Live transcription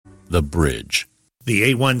The Bridge. The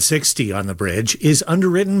 8160 on the Bridge is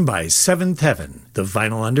underwritten by Seventh Heaven, the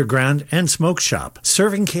Vinyl Underground and Smoke Shop,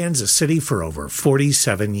 serving Kansas City for over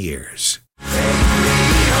 47 years.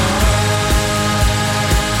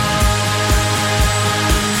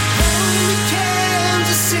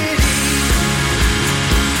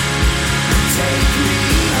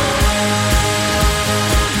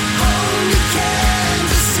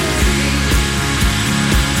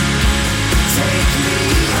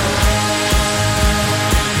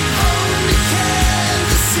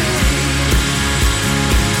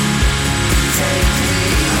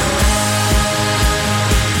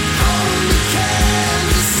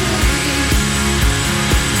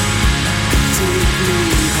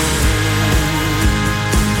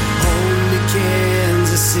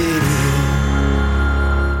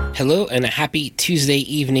 Hello and a happy Tuesday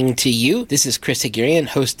evening to you. This is Chris Hagarian,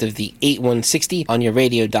 host of the 8160 on your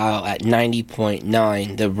radio dial at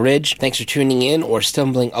 90.9 The Bridge. Thanks for tuning in or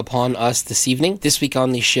stumbling upon us this evening. This week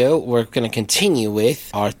on the show, we're going to continue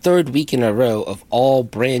with our third week in a row of all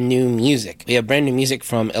brand new music. We have brand new music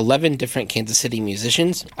from 11 different Kansas City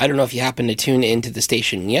musicians. I don't know if you happened to tune into the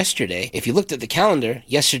station yesterday. If you looked at the calendar,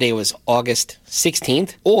 yesterday was August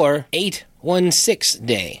 16th or 816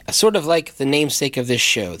 Day, sort of like the namesake of this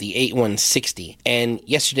show, the 8160. And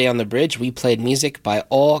yesterday on the Bridge, we played music by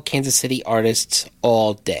all Kansas City artists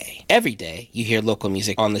all day. Every day, you hear local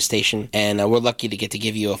music on the station, and we're lucky to get to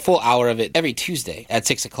give you a full hour of it every Tuesday at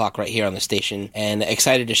 6 o'clock right here on the station, and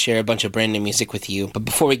excited to share a bunch of brand new music with you. But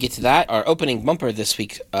before we get to that, our opening bumper this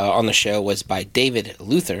week on the show was by David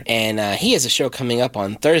Luther, and he has a show coming up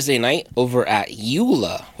on Thursday night over at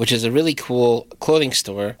Eula, which is a really cool clothing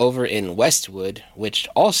store over in Westwood, which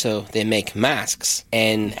also they make masks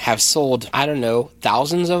and have sold, I don't know,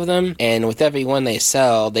 thousands of them, and with every one they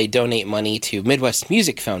sell, they donate money to Midwest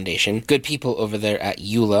Music Foundation. Good people over there at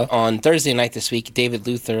Eula. On Thursday night this week, David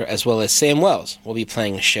Luther as well as Sam Wells will be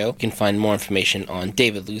playing the show. You can find more information on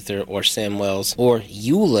David Luther or Sam Wells or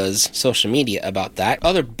Eula's social media about that.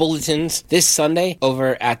 Other bulletins this Sunday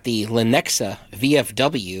over at the Lenexa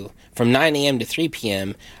VFW from 9 a.m. to 3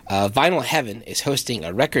 p.m., Vinyl Heaven is hosting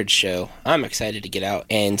a record show. I'm excited to get out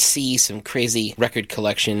and see some crazy record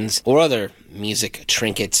collections or other music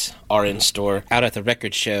trinkets are in store out at the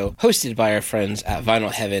record show hosted by our friends at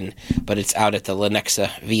Vinyl Heaven, but it's out at the Lenexa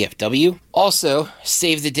VFW. Also,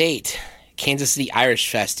 save the date. Kansas City Irish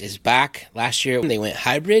Fest is back. Last year they went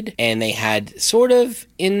hybrid and they had sort of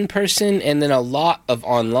in-person and then a lot of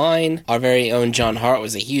online. Our very own John Hart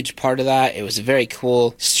was a huge part of that. It was a very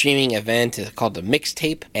cool streaming event called the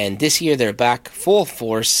Mixtape, and this year they're back full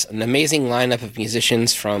force. An amazing lineup of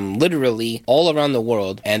musicians from literally all around the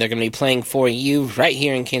world, and they're going to be playing for you right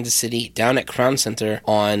here in Kansas City down at Crown Center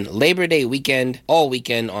on Labor Day weekend, all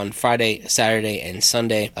weekend on Friday, Saturday, and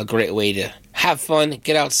Sunday. A great way to have fun,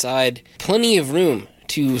 get outside, plenty of room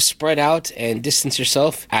to spread out and distance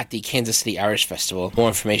yourself at the Kansas City Irish Festival. More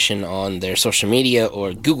information on their social media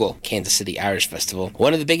or Google Kansas City Irish Festival.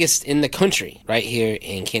 One of the biggest in the country right here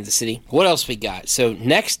in Kansas City. What else we got? So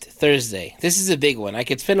next Thursday, this is a big one. I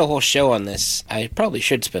could spend a whole show on this. I probably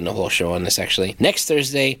should spend a whole show on this actually. Next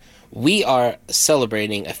Thursday, we are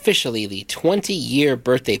celebrating officially the 20-year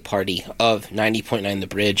birthday party of 90.9 The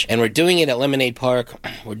Bridge, and we're doing it at Lemonade Park.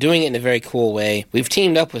 We're doing it in a very cool way. We've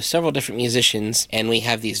teamed up with several different musicians, and we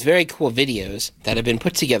have these very cool videos that have been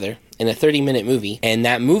put together in a 30-minute movie, and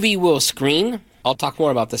that movie will screen. I'll talk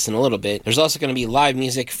more about this in a little bit. There's also going to be live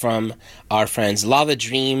music from our friends Lava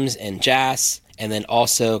Dreams and Jazz, and then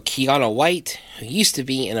also Kiana White, who used to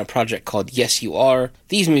be in a project called Yes You Are.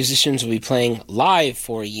 These musicians will be playing live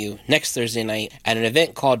for you next Thursday night at an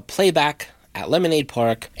event called Playback at Lemonade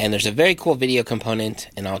Park, and there's a very cool video component,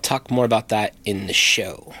 and I'll talk more about that in the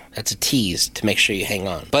show. That's a tease to make sure you hang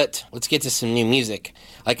on. But let's get to some new music.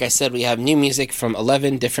 Like I said, we have new music from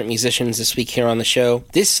 11 different musicians this week here on the show.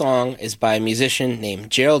 This song is by a musician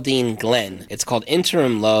named Geraldine Glenn. It's called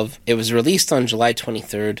Interim Love. It was released on July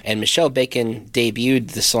 23rd, and Michelle Bacon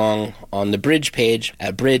debuted the song on the Bridge page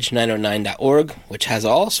at bridge909.org, which has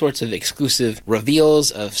all sorts of exclusive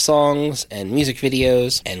reveals of songs and music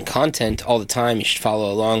videos and content all the time. You should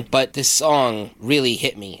follow along. But this song really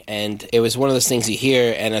hit me, and it was one of those things you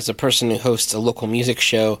hear, and as a person who hosts a local music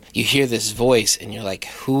show, you hear this voice, and you're like,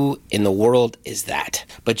 who in the world is that?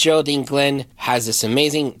 But Geraldine Glenn has this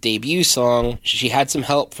amazing debut song. She had some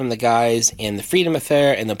help from the guys in the Freedom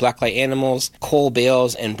Affair and the Blacklight Animals, Cole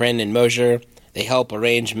Bales and Brandon Mosier. They help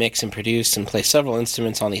arrange, mix, and produce and play several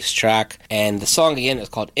instruments on this track. And the song, again, is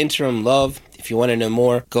called Interim Love. If you want to know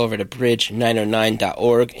more, go over to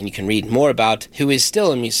bridge909.org and you can read more about who is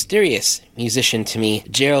still a mysterious musician to me,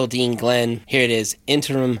 Geraldine Glenn. Here it is,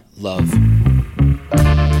 Interim Love.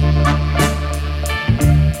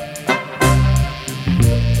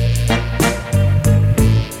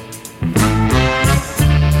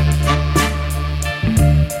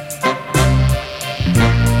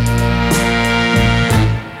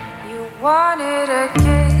 Wanted a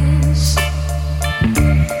kiss,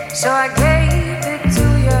 so I gave it to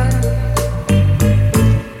you.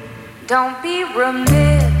 Don't be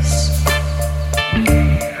remiss,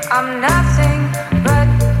 I'm nothing but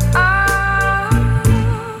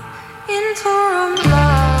interim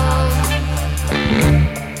love,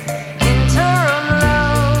 interim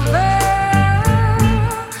lover,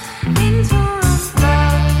 interim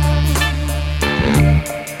love,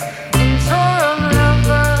 interim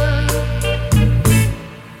lover.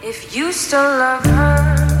 If you still love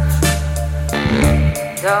her,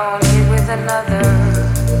 don't get with another.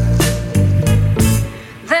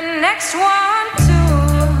 The next one too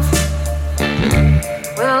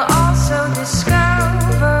will also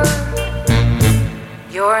discover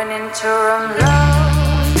you're an interim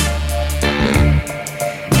love,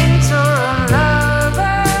 interim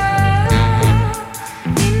lover,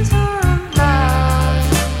 interim love,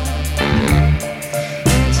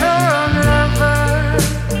 interim lover.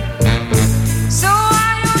 So why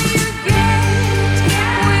don't you get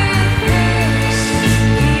with this,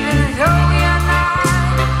 even though you're not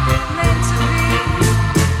meant to be?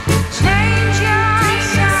 Change your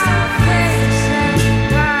face and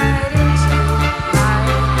ride into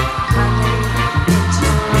life, honey. Interim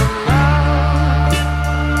love,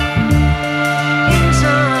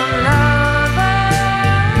 interim lover,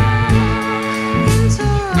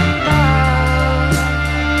 interim love,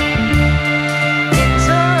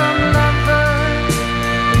 interim lover.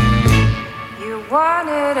 You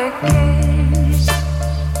wanted a kiss,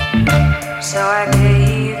 so I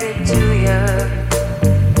gave it to you.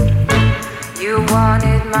 You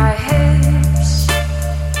wanted my hips,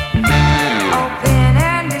 open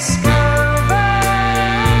and discover.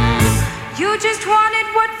 You just wanted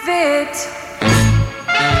what fit,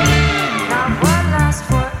 not what lasts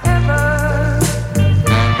forever.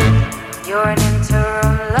 You're an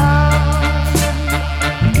interim love,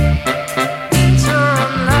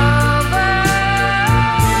 interim lover.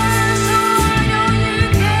 So why don't you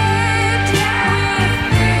get with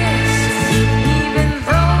this, even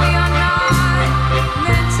though we are not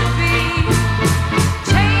meant to be?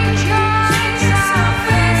 Change your face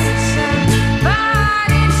and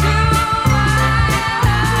ride into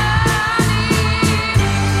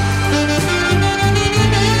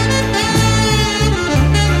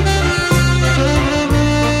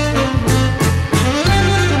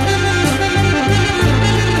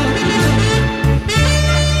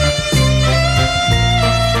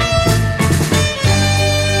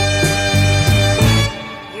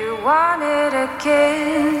You wanted a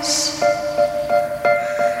kiss,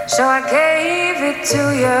 so I gave it to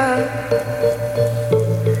you.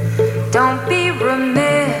 Don't be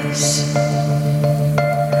remiss,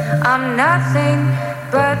 I'm nothing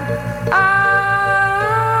but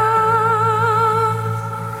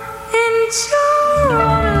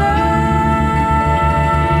interim love.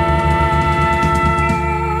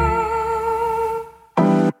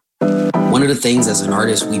 One of the things as an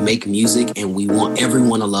artist, we make music and we want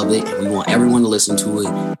everyone to love it and we want everyone to listen to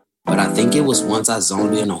it. But I think it was once I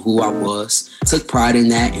zoned in on who I was, took pride in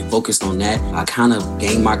that and focused on that, I kind of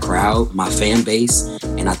gained my crowd, my fan base,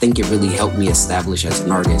 and I think it really helped me establish as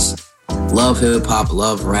an artist. Love hip hop,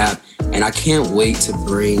 love rap, and I can't wait to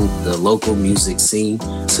bring the local music scene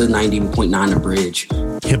to 90.9 The Bridge.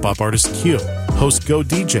 Hip-hop artist Q, host Go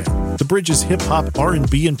DJ, The Bridge's hip-hop,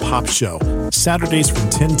 R&B, and pop show, Saturdays from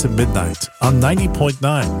 10 to midnight on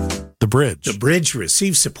 90.9 The Bridge. The Bridge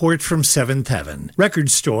receives support from Seventh Heaven, record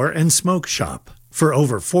store and smoke shop. For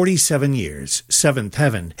over 47 years, Seventh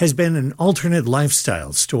Heaven has been an alternate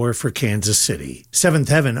lifestyle store for Kansas City. Seventh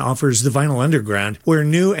Heaven offers the Vinyl Underground, where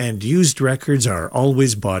new and used records are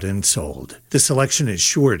always bought and sold. The selection is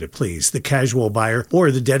sure to please the casual buyer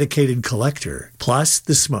or the dedicated collector, plus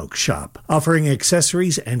the smoke shop, offering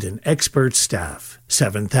accessories and an expert staff.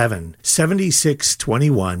 Seventh Heaven,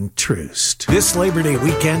 7621 Troost. This Labor Day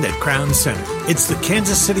weekend at Crown Center, it's the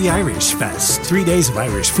Kansas City Irish Fest. 3 days of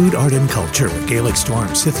Irish food, art, and culture with Gaelic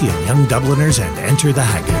Storm, Scythian, Young Dubliners, and Enter the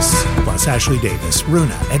Haggis. Plus Ashley Davis,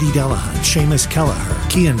 Runa, Eddie Delahunt, Seamus Kelleher,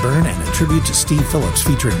 Kean Byrne and a tribute to Steve Phillips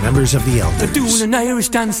featuring members of the Elders. Doing an Irish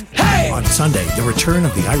dance. Hey! On Sunday, the return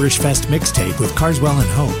of the Irish Fest mixtape with Carswell and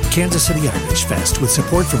Hope. Kansas City Irish Fest with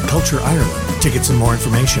support from Culture Ireland. Tickets and more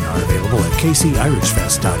information are available at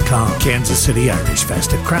kcirishfest.com. Kansas City Irish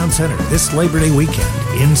Fest at Crown Center this Labor Day weekend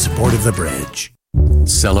in support of the Bridge.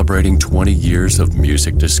 Celebrating 20 years of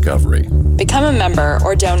music discovery. Become a member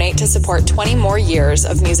or donate to support 20 more years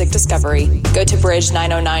of music discovery. Go to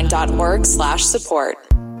bridge909.org/support.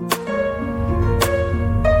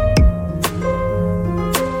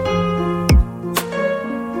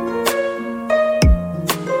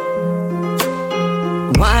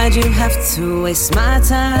 Why'd you have to waste my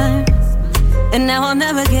time? And now I'll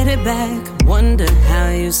never get it back. Wonder how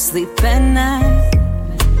you sleep at night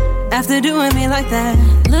after doing me like that.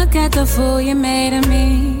 Look at the fool you made of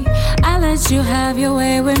me. I let you have your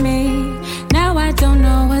way with me. Now I don't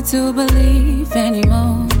know what to believe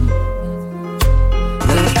anymore.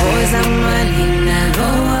 The boy's not mine, he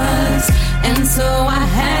never was. And so I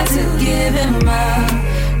had to give him up.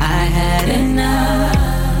 I had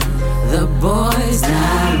enough. The boy's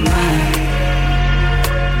not mine.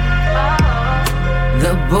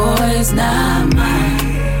 The boy's not mine.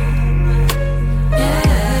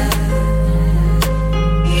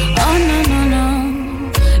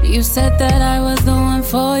 You said that I was the one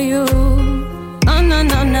for you. Oh, no.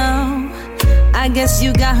 I guess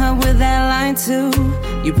you got her with that line too.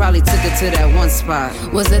 You probably took her to that one spot.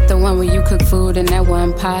 Was it the one where you cook food in that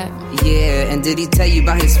one pot? Yeah, and did he tell you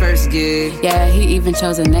about his first gig? Yeah, he even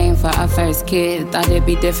chose a name for our first kid. Thought it'd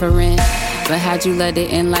be different, but how'd you let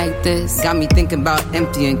it in like this? Got me thinking about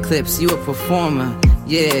emptying clips. You a performer.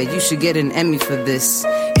 Yeah, you should get an Emmy for this.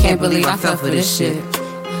 Can't believe I fell for this shit.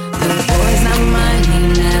 The boy's not mine, he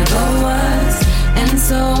never was. And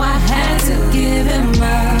so I had to give him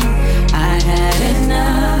up. I had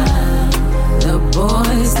enough. The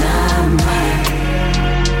boy's not mine.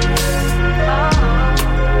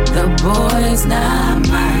 The boy's not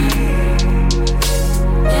mine.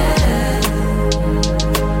 Yeah.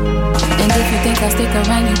 And if you think I stick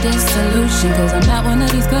around, you disillusion. Cause I'm not one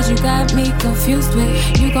of these girls you got me confused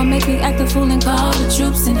with. You gon' make me act a fool and call the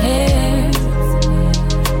troops in here.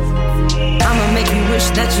 I'ma make you wish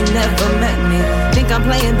that you never met me. Think I'm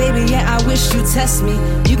playing, baby, yeah, I wish you test me.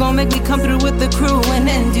 You gon' make me come through with the crew and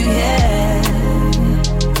then do, yeah.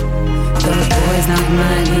 The boy's not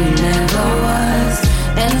mine, he never was.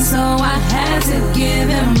 And so I had to give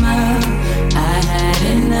him up. I had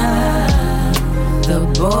enough. The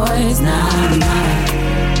boy's not mine.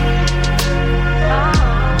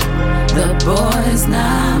 The boy's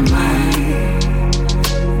not mine.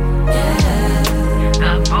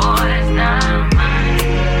 The boy's not mine.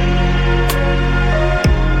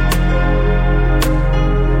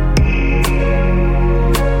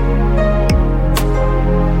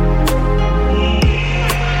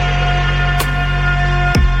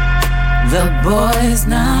 The boy's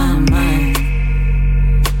not mine.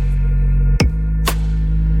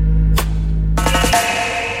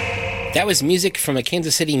 That was music from a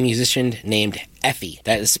Kansas City musician named Effie.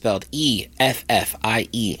 That is spelled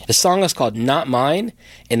E-F-F-I-E. The song is called Not Mine,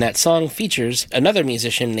 and that song features another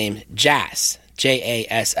musician named Jass,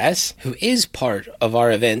 Jass, who is part of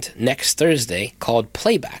our event next Thursday called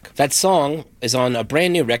Playback. That song is on a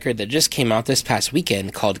brand new record that just came out this past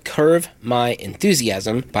weekend called Curve My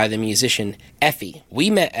Enthusiasm by the musician Effie.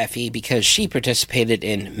 We met Effie because she participated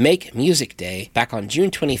in Make Music Day back on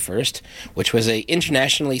June 21st, which was an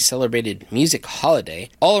internationally celebrated music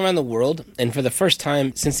holiday all around the world, and for the first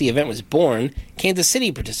time since the event was born, Kansas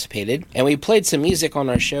City participated, and we played some music on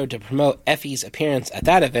our show to promote Effie's appearance at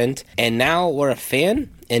that event, and now we're a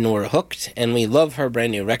fan, and we're hooked, and we love her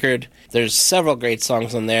brand new record. There's several great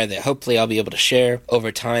songs on there that hopefully I'll be able to share over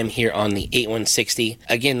time here on the 8160.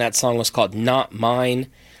 Again, that song was called Not Mine.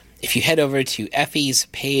 If you head over to Effie's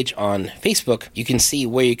page on Facebook, you can see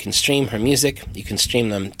where you can stream her music. You can stream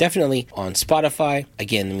them definitely on Spotify.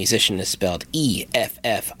 Again, the musician is spelled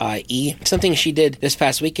E-F-F-I-E. Something she did this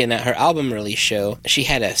past weekend at her album release show, she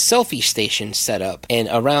had a selfie station set up, and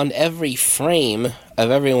around every frame of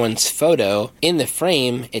everyone's photo, in the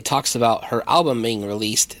frame, it talks about her album being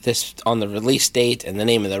released, this on the release date and the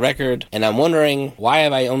name of the record. And I'm wondering, why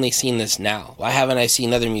have I only seen this now? Why haven't I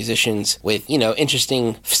seen other musicians with,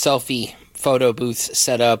 interesting selfie photo booths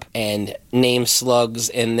set up and name slugs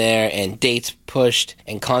in there and dates pushed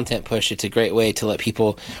and content pushed? It's a great way to let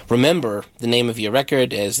people remember the name of your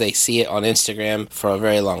record as they see it on Instagram for a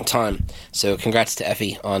very long time. So congrats to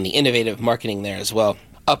Effie on the innovative marketing there as well.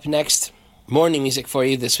 Up next, More new music for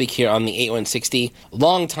you this week here on the 8160.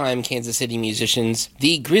 Longtime Kansas City musicians,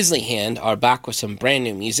 the Grizzly Hand, are back with some brand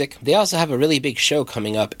new music. They also have a really big show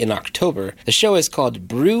coming up in October. The show is called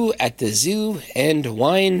Brew at the Zoo and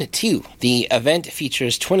Wine 2. The event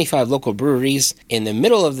features 25 local breweries in the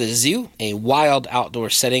middle of the zoo, a wild outdoor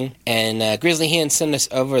setting, and Grizzly Hand sent us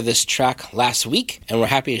over this track last week, and we're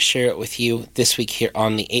happy to share it with you this week here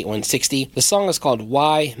on the 8160. The song is called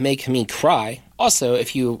Why Make Me Cry. Also,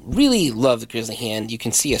 if you really love the Grizzly Hand, you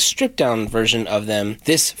can see a stripped-down version of them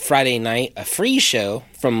this Friday night, a free show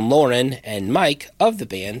from Lauren and Mike of the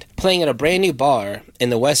band, playing at a brand new bar in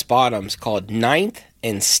the West Bottoms called 9th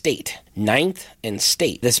and State. 9th and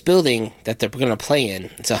State. This building that they're going to play in,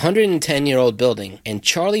 it's a 110-year-old building, and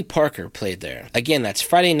Charlie Parker played there. Again, that's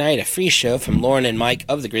Friday night, a free show from Lauren and Mike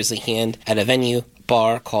of the Grizzly Hand at a venue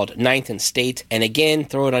bar called 9th and State. And again,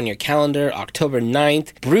 throw it on your calendar, October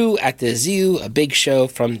 9th, Brew at the Zoo, a big show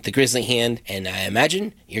from the Grizzly Hand. And I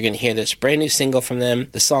imagine you're going to hear this brand new single from them.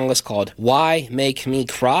 The song is called Why Make Me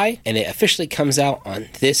Cry, and it officially comes out on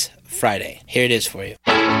this Friday. Here it is for you.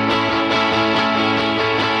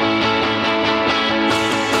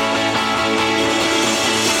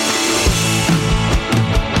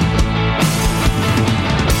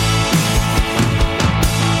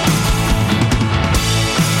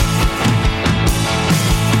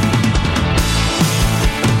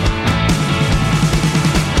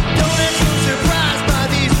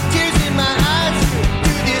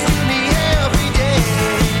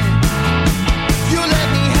 You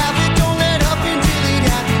let me have it, don't let up until it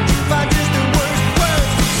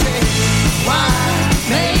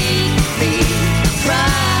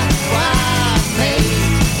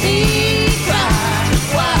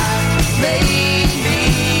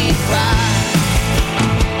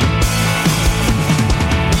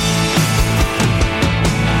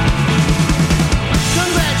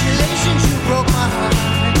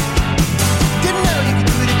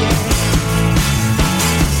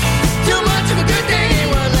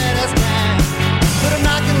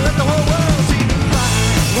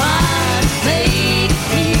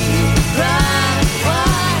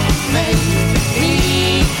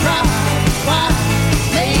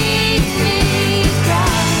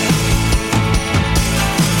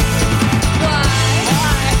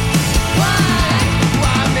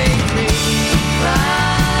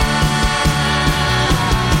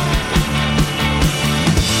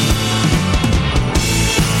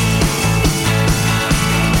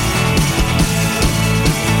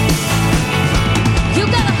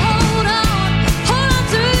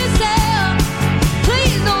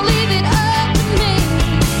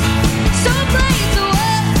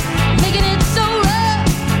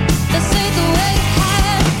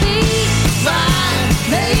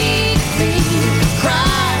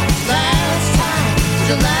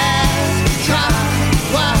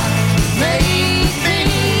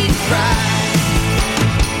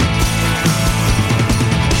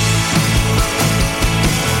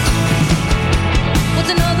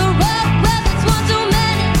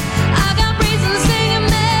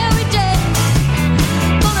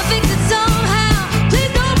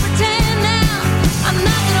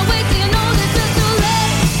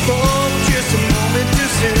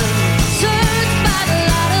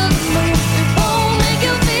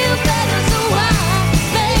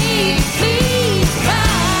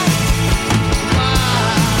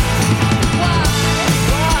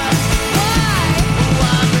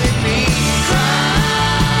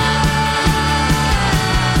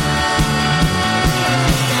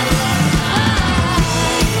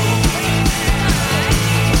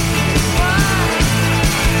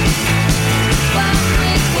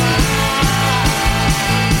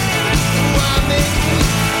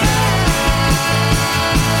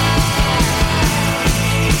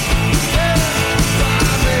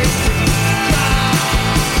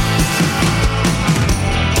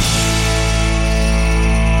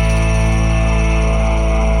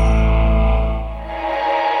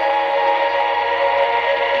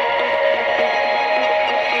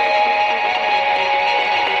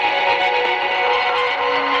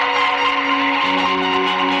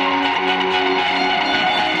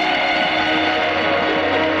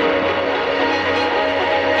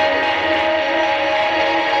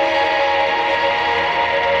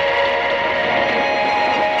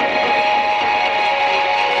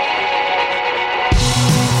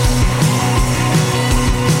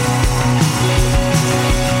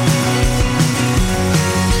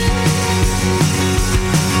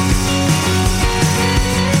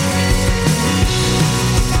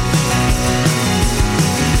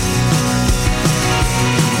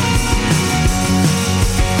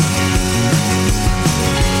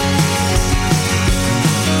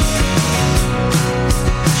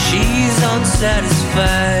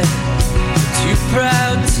unsatisfied, too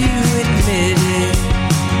proud to admit it.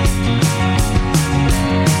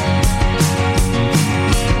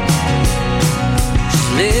 She's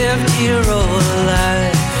lived here all her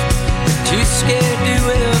life, too scared to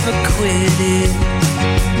ever quit it.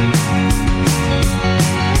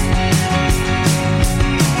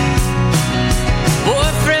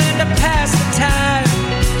 Boyfriend to pass the time,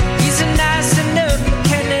 he's a nice enough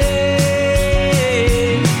mechanic.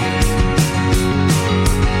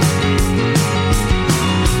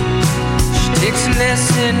 She takes a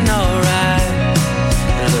lesson, alright,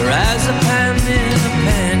 and the rise of I'm in a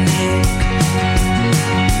panic.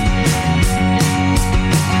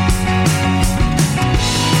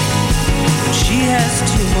 She has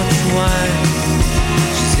too much wine,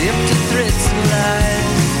 she's empty threats of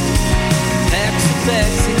lies, packs her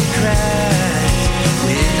bags and cries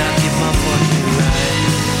when I get my money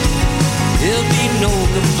right. There'll be no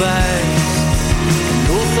goodbyes,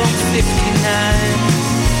 North on 59,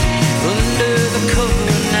 under the cover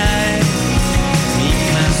of night, me,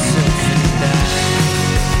 myself and I.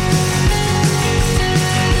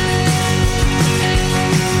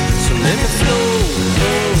 So let me float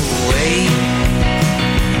away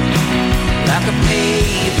like a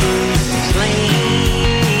paper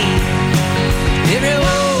plane. Every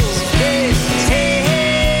rose gets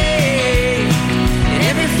hay, and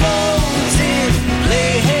every fold's in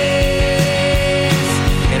place,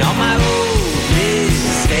 and all my old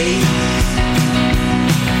mistakes,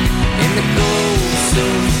 and the ghosts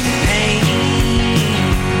of pain,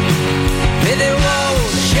 may they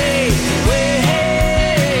wash away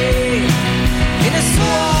in a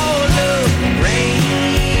swall of rain.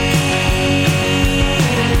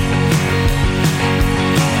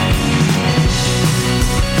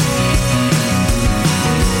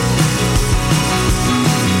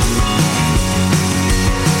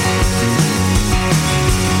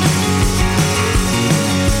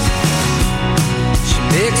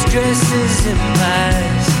 Dresses and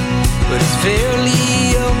pies, but it's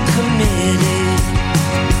fairly uncommitted.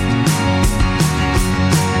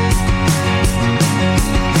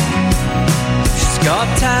 She's got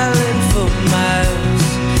talent for miles,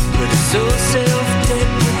 but it's so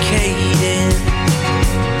self-deprecating.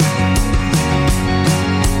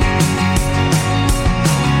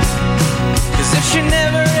 Cause if she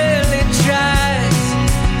never really tries,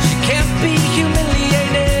 she can't be humiliated.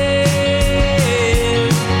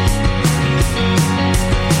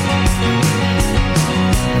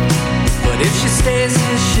 If she stays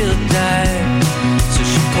here, she'll die. So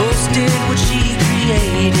she posted what she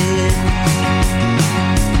created.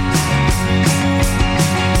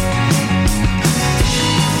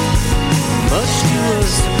 Much to her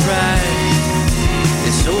surprise,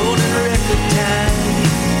 it's sold in record time,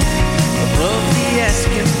 above the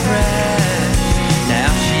asking price. Now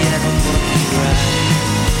she had a monkey ride.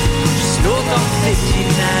 She's north on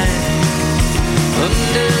 59,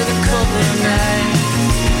 under the cover of night.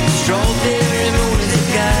 Strawberry moon is a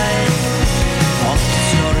guide, off to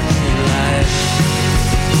start a new life.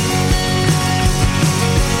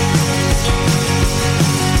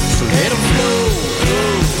 So let them flow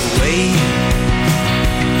away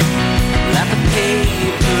like a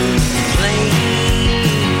paper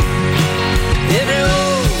plane. Every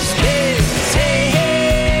rose gets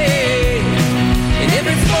hay, and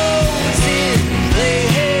every fold's in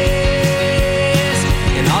place,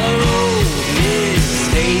 and all the road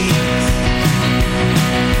mistakes,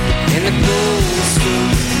 and the ghost of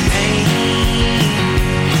pain,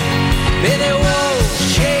 may they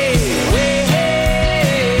wash away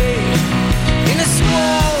in a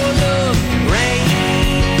squall of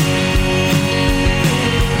rain.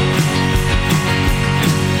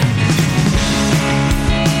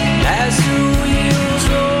 As the wheels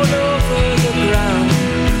roll over the ground,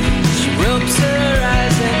 she rubs her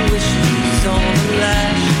eyes and wishes on the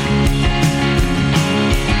lash.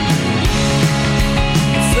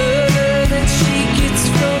 Further than she gets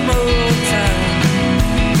from old town,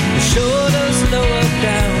 the shoulders lower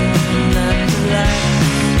down, not the light.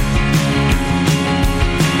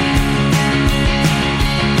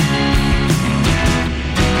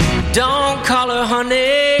 Don't call her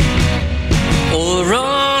honey or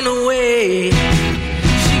run away.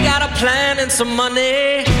 She got a plan and some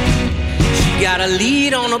money, she got a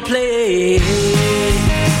lead on a play.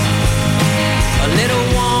 A little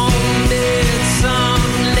wanted,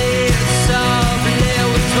 sunlit, softly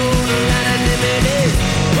with total anonymity.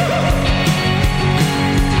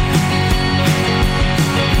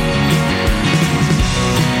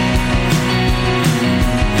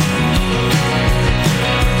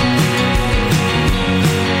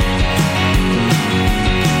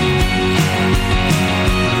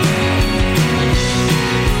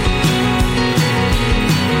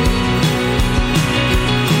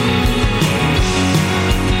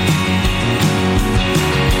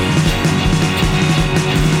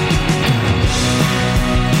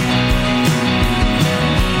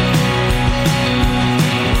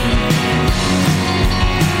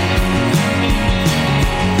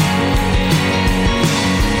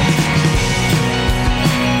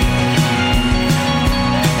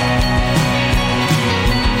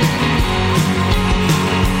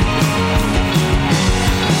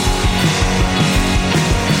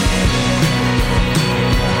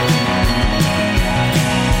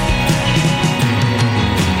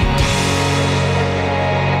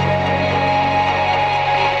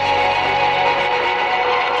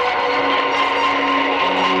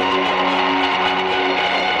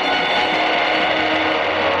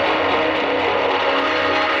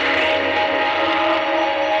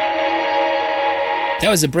 That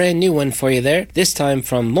was a brand new one for you there, this time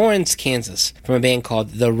from Lawrence, Kansas, from a band called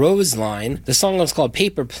The Rose Line. The song was called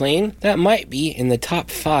Paper Plane. That might be in the top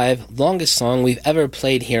 5 longest song we've ever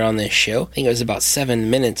played here on this show. I think it was about 7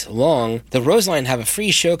 minutes long. The Rose Line have a free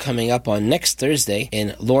show coming up on next Thursday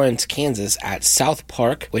in Lawrence, Kansas at South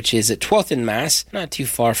Park, which is at 12th and Mass, not too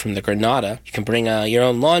far from the Granada. You can bring your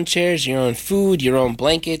own lawn chairs, your own food, your own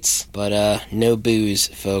blankets, but no booze,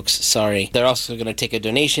 folks. Sorry. They're also going to take a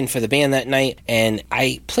donation for the band that night, and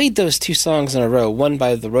I played those 2 songs in a row, one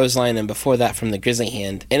by the Rose Line and before that from the Grizzly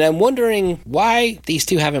Hand. And I'm wondering why these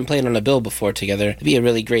 2 haven't played on a bill before together. It'd be a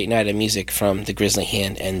really great night of music from the Grizzly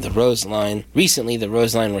Hand and the Rose Line. Recently, the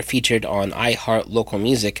Rose Line were featured on iHeart Local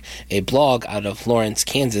Music, a blog out of Lawrence,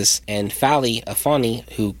 Kansas, and Fali Afani,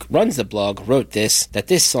 who runs the blog, wrote that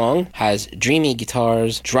this song has dreamy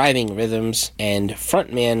guitars, driving rhythms, and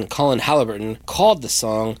frontman Colin Halliburton called the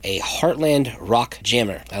song a Heartland rock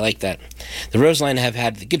jammer. I like that. The Rose Line have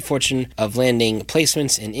had the good fortune of landing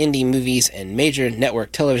placements in indie movies and major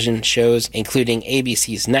network television shows, including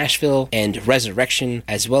ABC's Nashville and Resurrection,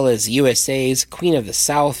 as well as USA's Queen of the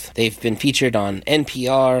South. They've been featured on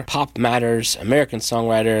NPR, Pop Matters, American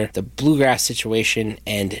Songwriter, The Bluegrass Situation,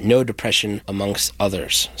 and No Depression, amongst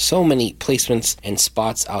others. So many placements and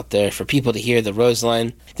spots out there for people to hear the Rose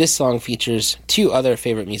Line. This song features 2 other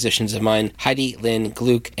favorite musicians of mine, Heidi Lynn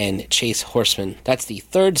Gluck and Chase Horseman. That's the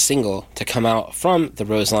 3rd single to come out from the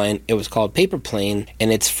Rose Line. It was called Paper Plane,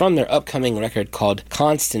 and it's from their upcoming record called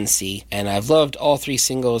Constancy. And I've loved all 3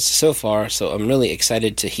 singles so far, so I'm really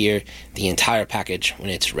excited to hear the entire package when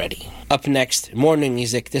it's ready. Up next, more new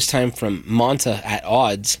music, this time from Monta at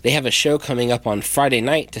Odds. They have a show coming up on Friday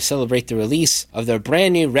night to celebrate the release of their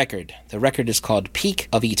brand new record. The record is called Peak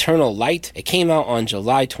of Eternal Light. It came out on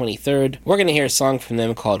July 23rd. We're going to hear a song from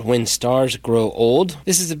them called When Stars Grow Old.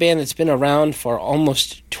 This is a band that's been around for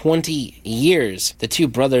almost 20 years. The 2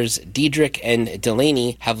 brothers, Diedrich and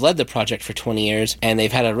Delaney, have led the project for 20 years, and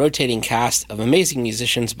they've had a rotating cast of amazing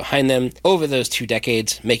musicians behind them over those 2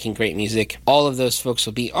 decades, making great music. All of those folks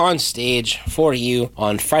will be on stage for you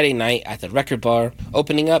on Friday night at the Record Bar.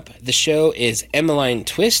 Opening up the show is Emmeline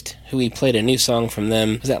Twist, who we played a new song from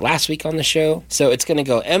them. Was that last week on the show? So it's going to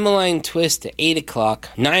go Emmeline Twist at 8 o'clock,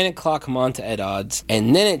 9 o'clock Monta at Odds,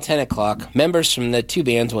 and then at 10 o'clock, members from the 2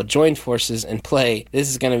 bands will join forces and play. This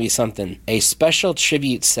is going to be something. A special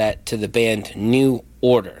tribute set to the band New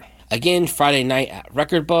Order. Again, Friday night at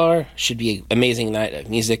Record Bar. Should be an amazing night of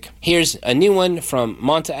music. Here's a new one from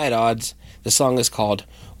Monta at Odds. The song is called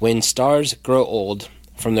When Stars Grow Old,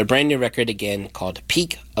 from their brand new record again called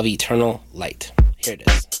Peak of Eternal Light. Here it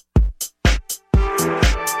is.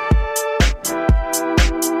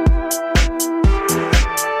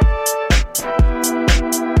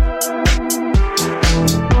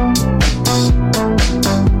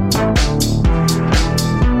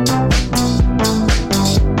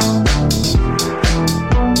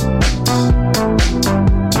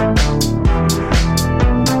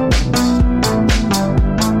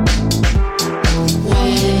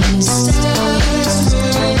 When stars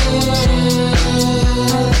grow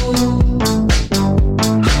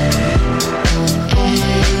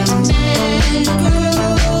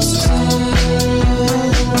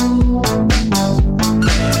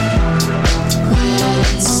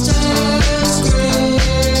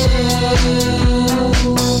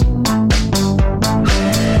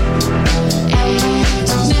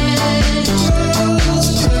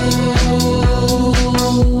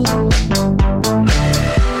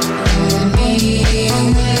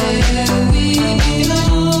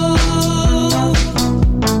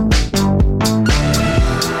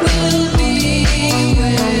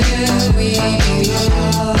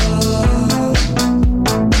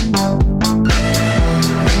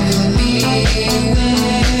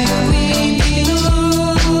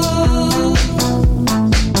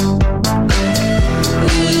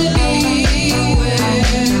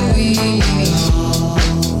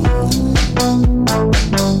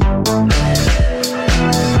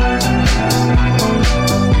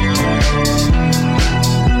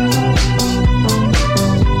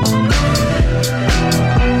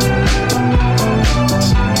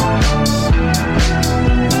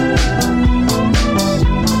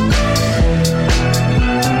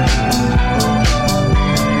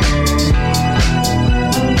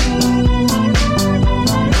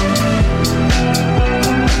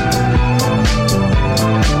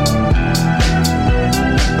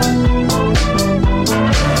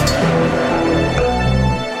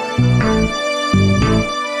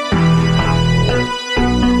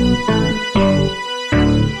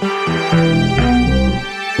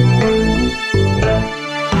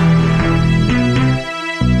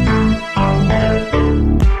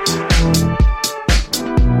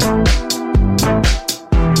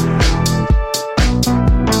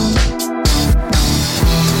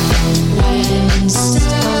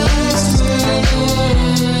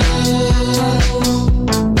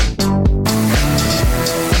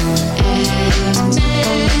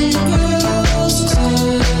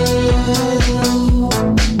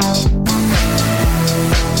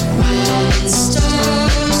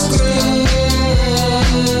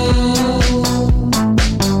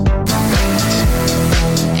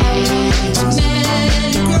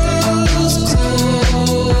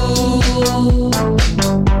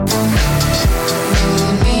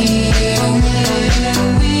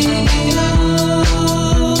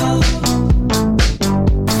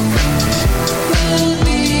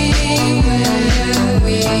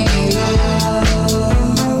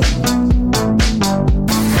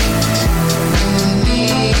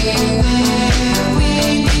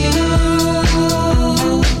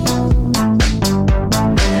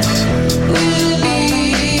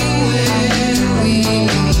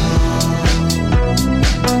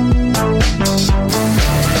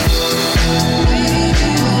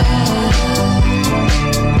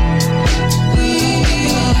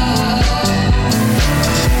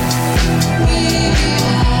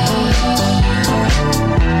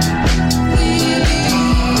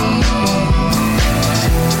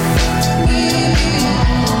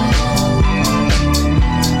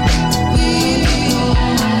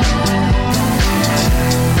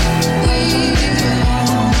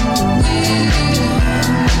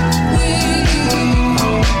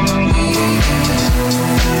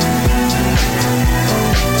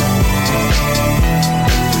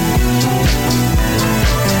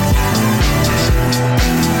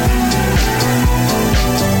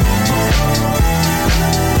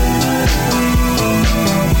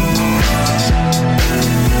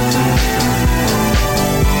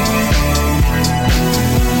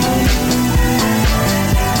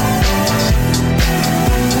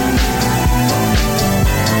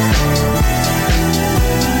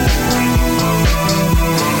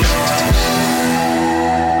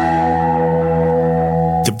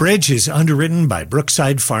Bridge is underwritten by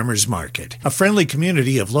Brookside Farmers Market, a friendly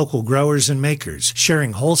community of local growers and makers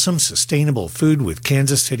sharing wholesome, sustainable food with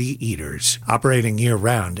Kansas City eaters. Operating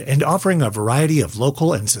year-round and offering a variety of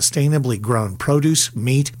local and sustainably grown produce,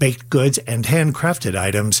 meat, baked goods, and handcrafted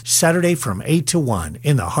items Saturday from 8 to 1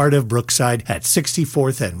 in the heart of Brookside at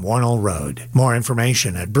 64th and Warnell Road. More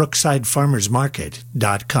information at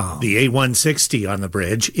brooksidefarmersmarket.com. The A160 on the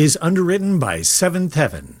Bridge is underwritten by Seventh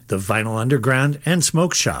Heaven, the Vinyl Underground and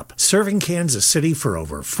Smoke Shop, serving Kansas City for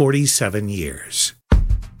over 47 years.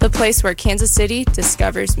 The place where Kansas City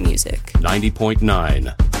discovers music.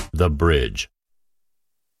 90.9 The Bridge.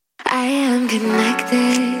 I am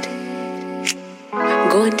connected,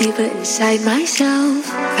 going deeper inside myself,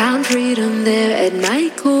 found freedom there at my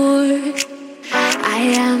core.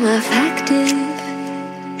 I am effective,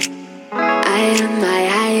 I am my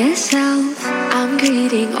highest self, I'm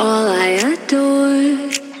greeting all I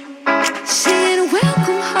adore, saying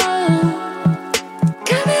welcome home,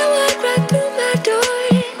 come and walk right through my door,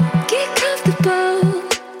 get comfortable,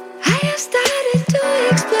 I have started to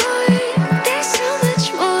explore, there's so much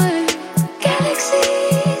more,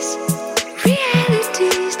 galaxies,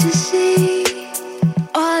 realities to see,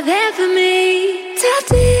 all there for me,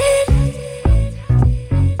 tapped in.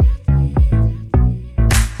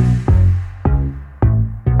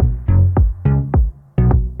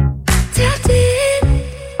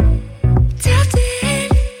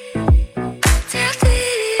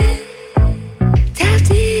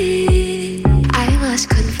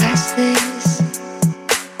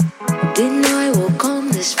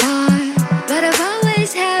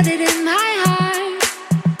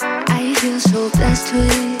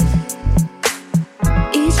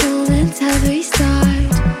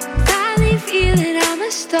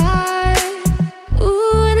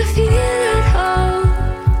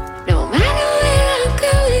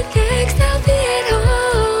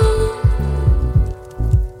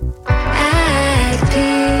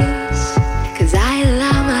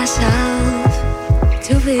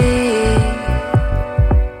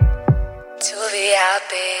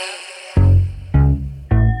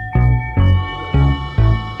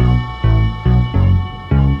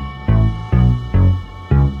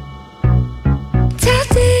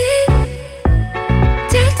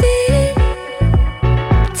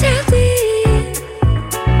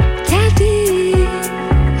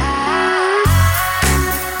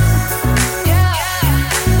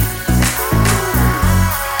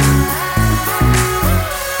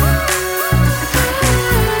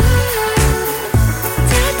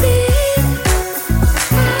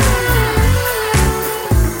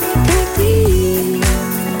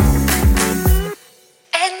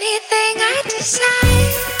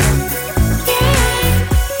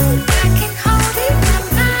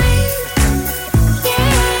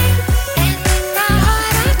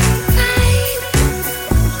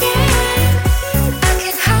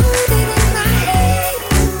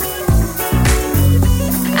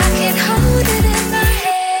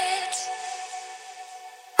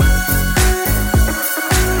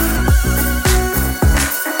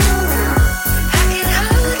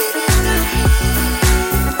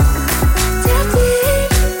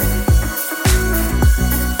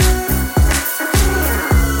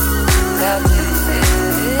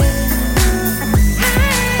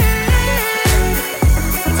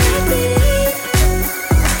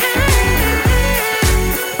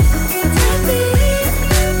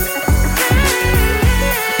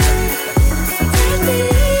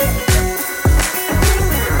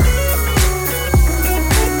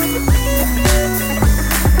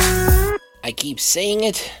 Saying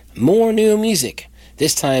it, more new music.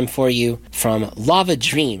 This time for you from Lava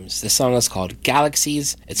Dreams. The song is called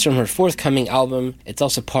Galaxies. It's from her forthcoming album. It's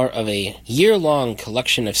also part of a year-long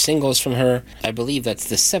collection of singles from her. I believe that's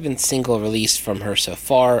the 7th single released from her so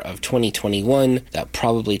far of 2021. That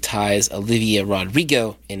probably ties Olivia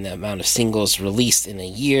Rodrigo in the amount of singles released in a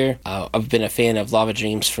year. I've been a fan of Lava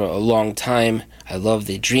Dreams for a long time. I love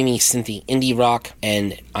the dreamy, synthy indie rock,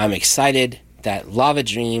 and I'm excited that Lava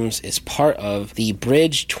Dreams is part of the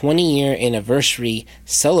Bridge 20-year anniversary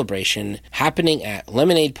celebration happening at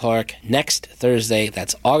Lemonade Park next Thursday.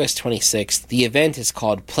 That's August 26th. The event is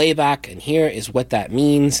called Playback, and here is what that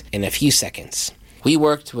means in a few seconds. We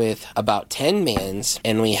worked with about 10 bands,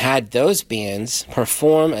 and we had those bands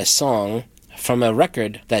perform a song from a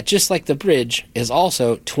record that, just like The Bridge, is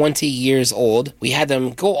also 20 years old. We had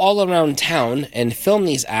them go all around town and film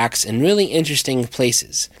these acts in really interesting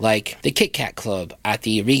places, like the Kit Kat Club at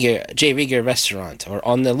the J. Rieger restaurant, or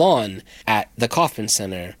on the lawn at the Kauffman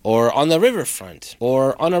Center, or on the riverfront,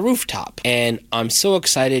 or on a rooftop. And I'm so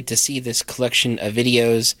excited to see this collection of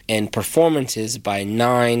videos and performances by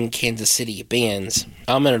 9 Kansas City bands.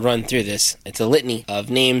 I'm going to run through this. It's a litany of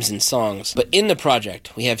names and songs. But in the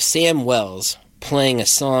project, we have Sam Wells playing a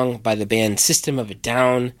song by the band System of a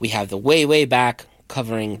Down. We have the Way, Way Back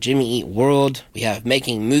covering Jimmy Eat World. We have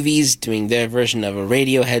Making Movies doing their version of a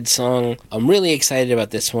Radiohead song. I'm really excited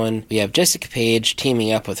about this one. We have Jessica Page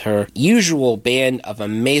teaming up with her usual band of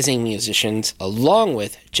amazing musicians, along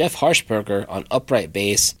with Jeff Harshberger on upright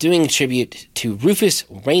bass, doing tribute to Rufus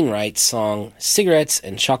Wainwright's song Cigarettes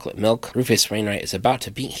and Chocolate Milk. Rufus Wainwright is about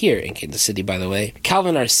to be here in Kansas City, by the way.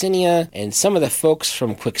 Calvin Arsenia and some of the folks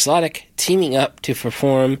from Quixotic teaming up to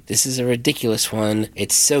perform. This is a ridiculous one.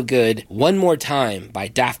 It's so good. One More Time by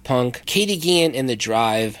Daft Punk, Katie Gian and The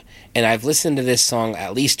Drive, and I've listened to this song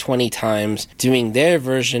at least 20 times, doing their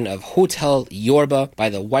version of Hotel Yorba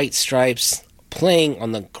by the White Stripes, playing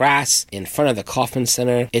on the grass in front of the Kauffman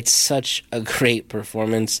Center. It's such a great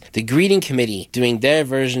performance. The Greeting Committee doing their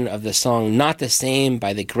version of the song Not the Same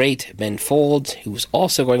by the great Ben Folds, who's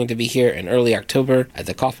also going to be here in early October at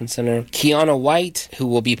the Kauffman Center. Kiana White, who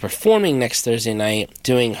will be performing next Thursday night,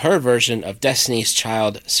 doing her version of Destiny's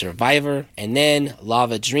Child Survivor. And then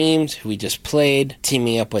Lava Dreams, who we just played,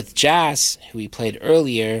 teaming up with Jazz, who we played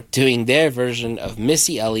earlier, doing their version of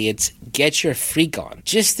Missy Elliott's Get Your Freak On.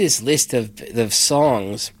 Just this list of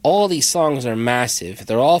songs, all these songs are massive.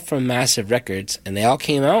 They're all from Massive Records, and they all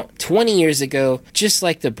came out 20 years ago, just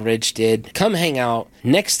like The Bridge did. Come hang out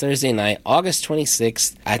next Thursday night, August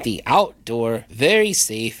 26th, at the outdoor, very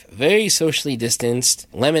safe, very socially distanced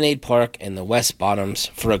Lemonade Park in the West Bottoms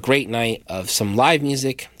for a great night of some live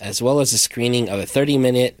music, as well as a screening of a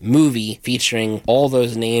 30-minute movie featuring all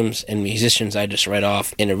those names and musicians I just read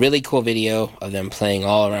off in a really cool video of them playing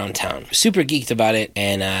all around town. Super geeked about it,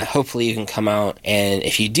 and hopefully you can come out. And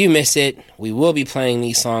if you do miss it, we will be playing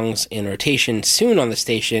these songs in rotation soon on the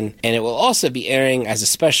station, and it will also be airing as a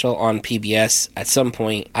special on PBS at some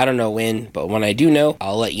point. I don't know when, but when I do know,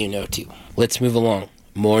 I'll let you know too. Let's move along.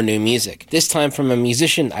 More new music. This time from a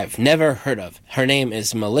musician I've never heard of. Her name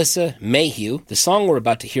is Melissa Mayhew. The song we're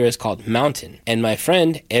about to hear is called Mountain. And my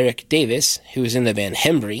friend Eric Davis, who is in the band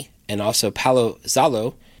Hembry, and also Palo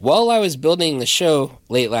Zalo, while I was building the show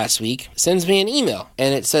late last week, sends me an email,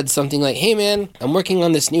 and it said something like, "Hey man, I'm working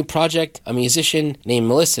on this new project, a musician named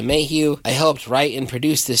Melissa Mayhew. I helped write and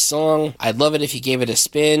produce this song. I'd love it if you gave it a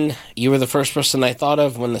spin. You were the first person I thought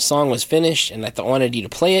of when the song was finished, and I wanted you to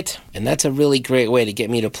play it." And that's a really great way to get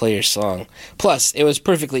me to play your song. Plus, it was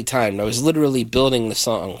perfectly timed. I was literally building the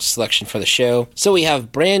song selection for the show. So we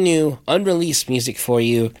have brand new, unreleased music for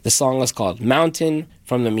you. The song is called Mountain,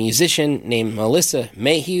 from the musician named Melissa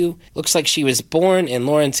Mayhew. Looks like she was born in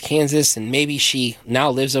Lawrence, Kansas, and maybe she now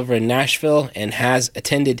lives over in Nashville and has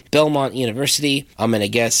attended Belmont University. I'm going to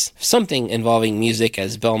guess something involving music,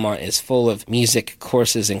 as Belmont is full of music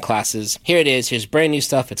courses and classes. Here it is. Here's brand new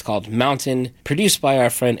stuff. It's called Mountain, produced by our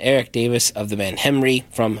friend Eric Davis of the band Hembry,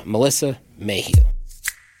 from Melissa Mayhew.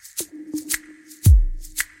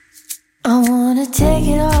 I wanna take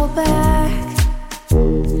it all back,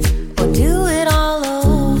 or do it all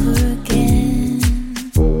over again,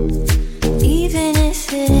 even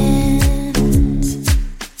if it ends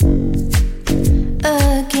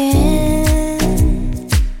again.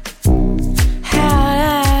 How'd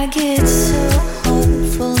I get so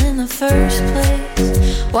hopeful in the first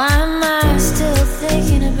place? Why am I still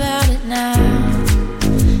thinking about it now?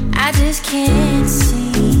 I just can't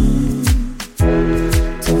seem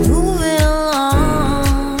to move it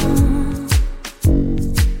along.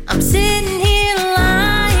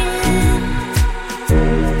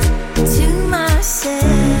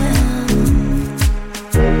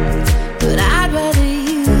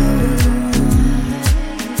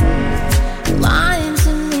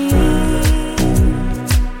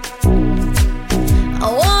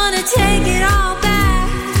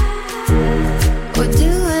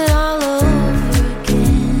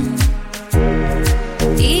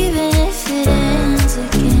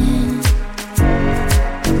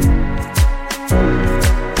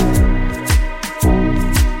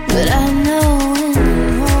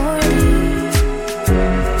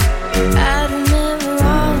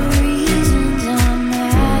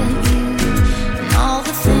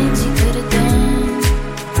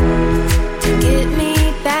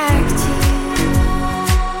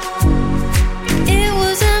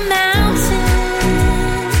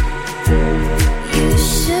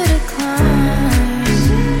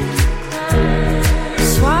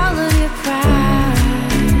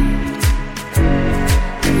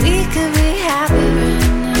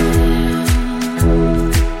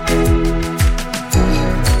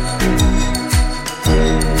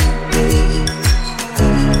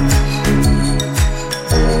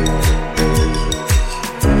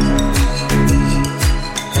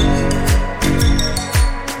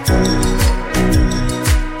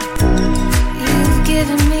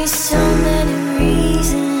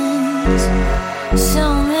 So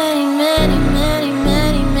many, many, many,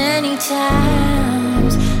 many, many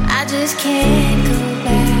times I just can't go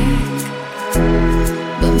back.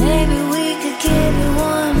 But maybe we could give it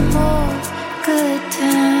one more good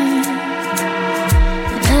time,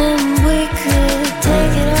 and we could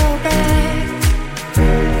take it all back,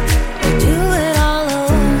 or do it all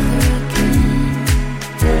over again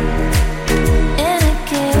and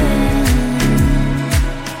again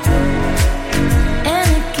and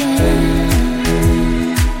again.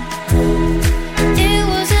 It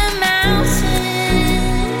was a mountain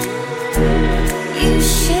you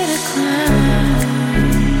should have climbed,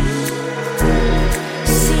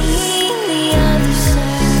 seen the other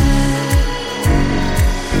side.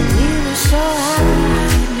 We were so high.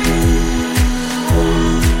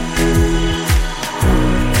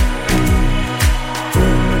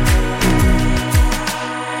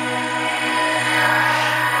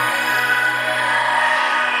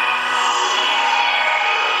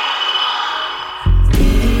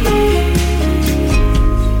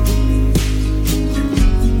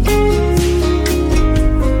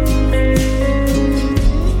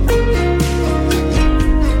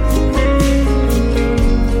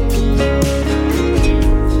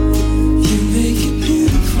 You make it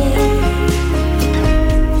beautiful.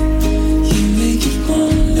 You make it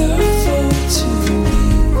wonderful to me.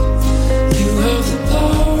 You have the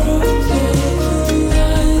power of love and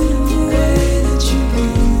light in the way that you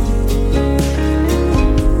move.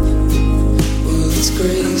 Well, it's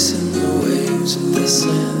grace in the waves of the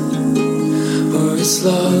sand, or it's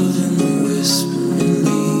love in the whispering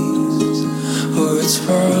leaves, or it's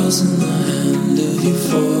pearls in the hand of your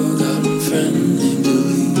forgotten friend named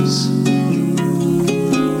Elise.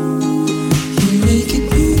 You make it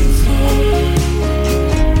beautiful.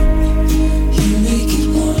 You make it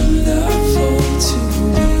wonderful to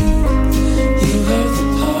me. You have the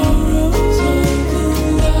power of love and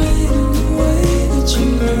light in the way that you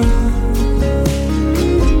move.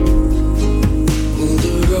 Well,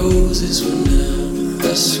 the roses were never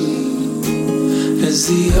as sweet as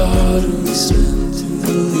the autumn we spent in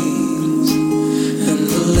the leaves, and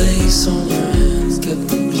the lace on your hands kept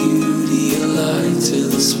the beauty alive till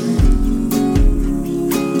the spring.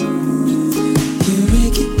 You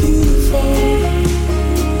make it beautiful.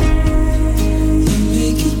 You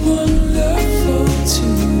make it wonderful to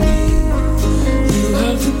me. You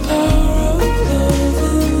have the power of love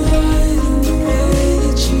and light in the way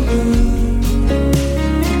that you move.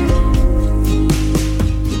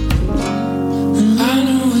 And I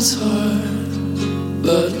know it's hard,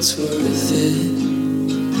 but it's worth it.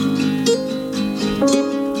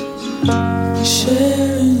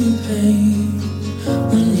 Sharing your pain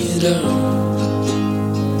when you're down.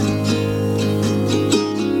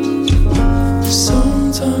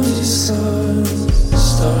 Sometimes your scars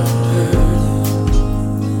start hurting.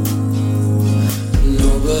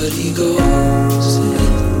 Nobody goes it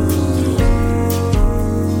alone.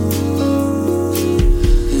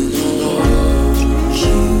 And I'll walk you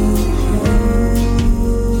home.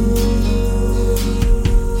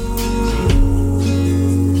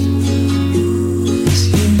 So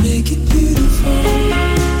you make it beautiful.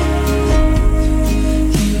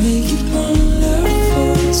 You make it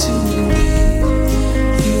wonderful to me.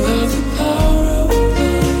 You have the power of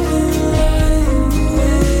love and light in the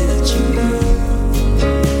way that you move.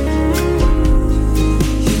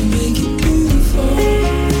 You make it beautiful.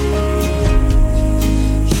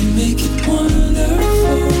 You make it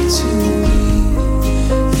wonderful to me.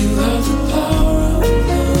 You have the power of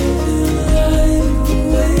love and light in the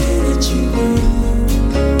way that you move.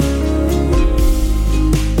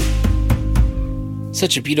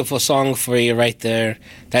 Such a beautiful song for you right there.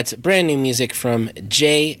 That's brand new music from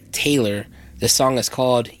Jay Taylor. The song is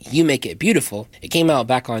called You Make It Beautiful. It came out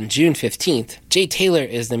back on June 15th. Jay Taylor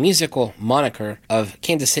is the musical moniker of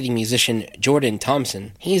Kansas City musician Jordan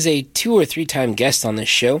Thompson. He's a 2 or 3 time guest on this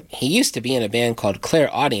show. He used to be in a band called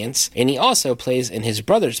Claire Audience, and he also plays in his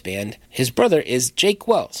brother's band. His brother is Jake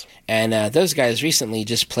Wells. And those guys recently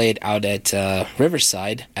just played out at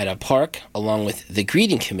Riverside at a park along with the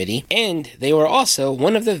Greeting Committee. And they were also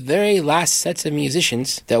one of the very last sets of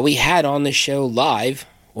musicians that we had on the show live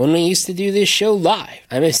when we used to do this show live.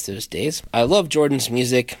 I miss those days. I love Jordan's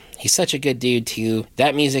music. He's such a good dude too.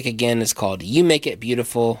 That music again is called You Make It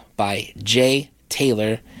Beautiful by Jay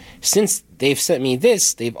Taylor. Since they've sent me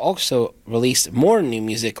this, they've also released more new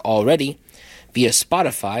music already via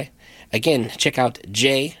Spotify. Again, check out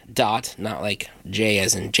J. Not like J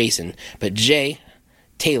as in Jason, but J.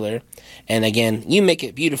 Taylor. And again, You Make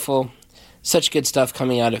It Beautiful. Such good stuff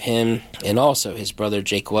coming out of him, and also his brother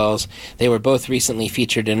Jake Wells. They were both recently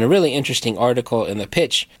featured in a really interesting article in The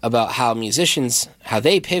Pitch about how musicians, how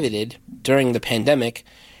they pivoted during the pandemic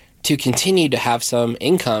to continue to have some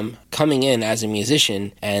income coming in as a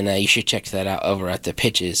musician, and you should check that out over at The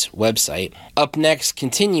Pitch's website. Up next,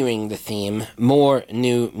 continuing the theme, more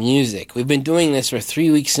new music. We've been doing this for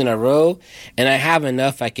 3 weeks in a row, and I have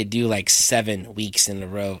enough I could do like 7 weeks in a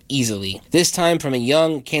row easily. This time from a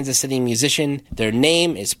young Kansas City musician. Their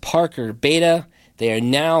name is Parker Beta. They are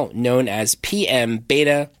now known as PM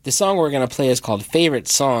Beta. The song we're going to play is called Favorite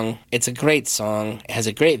Song. It's a great song. It has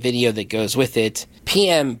a great video that goes with it.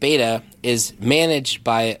 PM Beta is managed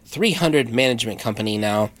by 300 Management Company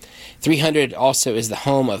now. 300 also is the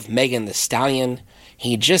home of Megan Thee Stallion.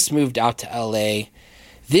 He just moved out to LA.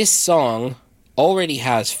 This song already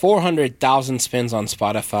has 400,000 spins on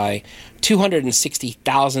Spotify,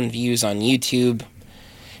 260,000 views on YouTube.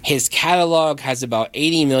 His catalog has about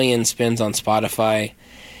 80 million spins on Spotify.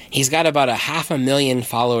 He's got about 500,000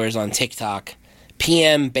 followers on TikTok.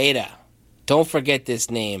 PM Beta. Don't forget this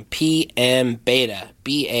name. PM Beta.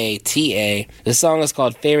 B-A-T-A. The song is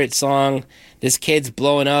called Favorite Song. This kid's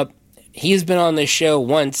blowing up. He's been on this show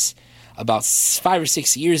once about 5 or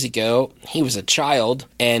 6 years ago. He was a child,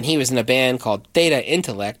 and he was in a band called Theta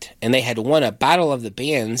Intellect, and they had won a Battle of the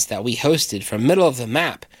Bands that we hosted from Middle of the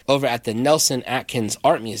Map over at the Nelson Atkins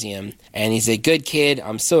Art Museum. And he's a good kid.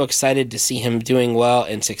 I'm so excited to see him doing well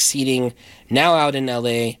and succeeding. Now out in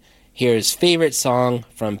LA, here's Favorite Song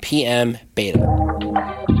from PM Beta.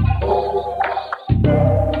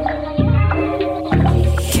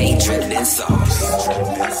 K-Trippin'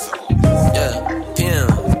 Sauce. Yeah, PM.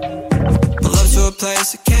 Pull up to a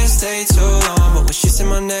place I can't stay too long, but when she said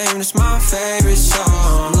my name, it's my favorite song.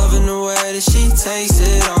 I'm loving the way that she takes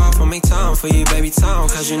it off. I'll make time for you, baby, time,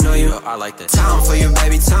 cause you know you. I like that. Time for you,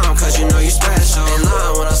 baby, time, cause you know you special. In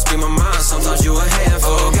line when I speak my mind, sometimes you a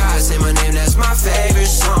handful. Oh, God, say my name, that's my favorite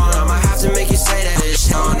song. I might have to make you say that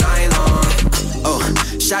shit all night long. Oh,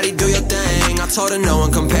 shawty, do your thing. I told her no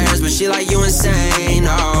one compares, but she like you insane.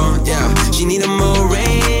 Oh, yeah, she need a mood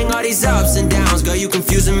ring. All these ups and downs, girl, you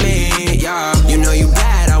confusing me. Yeah, you know you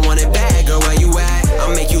bad, I want it bad, girl, where you at?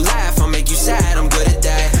 I'll make you laugh, I'll make you sad, I'm good at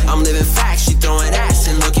that. I'm living facts, she throwing ass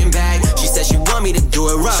and looking back. She said she want me to do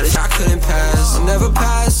it rough, I couldn't pass. I'll never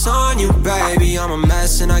pass on you, baby. I'm a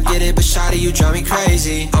mess and I get it, but shawty, you drive me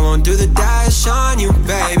crazy. I won't do the dash on you,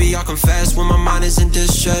 baby. I'll confess when my mind is in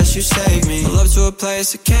distress, you save me. Pull up to a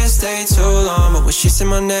place I can't stay too long, but when she said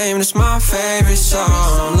my name, it's my favorite song.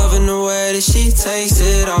 I'm loving the way that she takes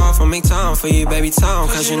it off. I'll make time for you, baby, time,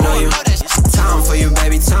 cause you know you. Time for you,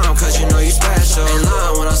 baby, time, cause you know you special. In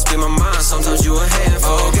line when I speak my mind, sometimes you a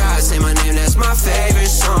handful. Oh, God, say my name, that's my favorite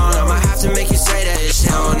song. I might have to make you say that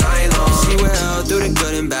shit all night long. She will do the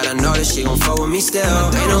good and bad, I know that she gon' fuck with me still.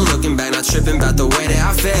 Ain't no looking back, not tripping about the way that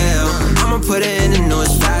I feel. I'ma put her in the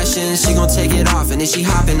newest fashion. She gon' take it off and then she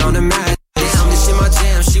hopping on the mat. Damn, this shit my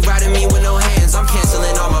jam, she riding me with no hands. I'm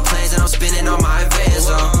canceling all my plans and I'm spinning all my advance.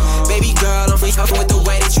 Oh, baby girl, I'm fucking with the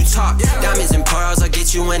way that you talk. Diamonds and pearls, I'll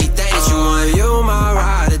get you anything that you want. You my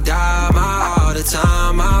ride or die, my all the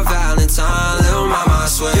time, my Valentine, little mama, I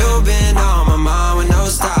swear. You been on my mind with no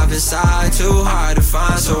stop inside, too hard to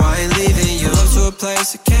find, so I ain't leaving you. Love to a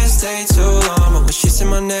place I can't stay too long, but when she said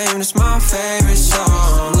my name, it's my favorite song.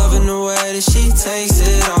 I'm loving the way that she takes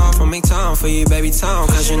it off. I'll make time for you, baby, time,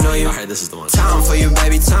 cause you know you. Alright, this is the one. Time for you,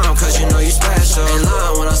 baby, time, cause you know you special. In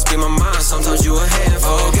line when I speak my mind, sometimes you a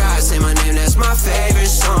handful. Oh, God, say my name, that's my favorite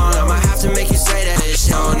song. I might have to make you say that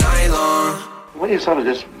shit all night long. Well, you sort of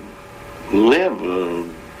just live,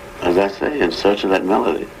 as I say, in search of that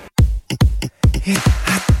melody.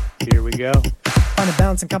 Here we go. On a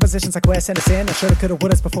bounce and compositions like Wes Anderson. I shoulda, coulda,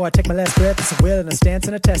 wouldas before I take my last breath. It's a will and a stance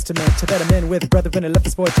and a testament to better men with brother when I left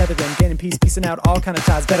this boy tethered in. Gaining peace, piecing out all kind of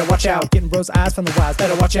ties. Better watch out, getting rose eyes from the wise.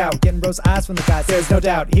 Better watch out, getting rose eyes from the guys. There's no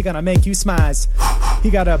doubt he gonna make you smize.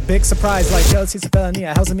 He got a big surprise like jealousy's a felony.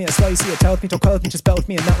 A hell's in me, a swell you see. A tell with me, don't call with me, just bell with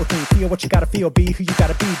me and melt with me. Feel what you gotta feel, be who you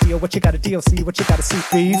gotta be. Deal what you gotta deal, see what you gotta see.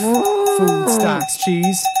 Beef, food, stocks,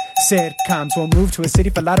 cheese. Sitcoms won't move to a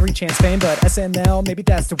city for lottery chance fame, but SNL, maybe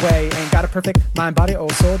that's the way. Ain't got a perfect mind, body,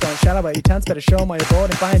 or soul. Don't shout about your tense, better show them why you're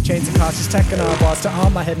bored and buying chains and costs. Just tech and our boss to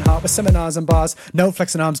arm my head and heart with seminars and bars. No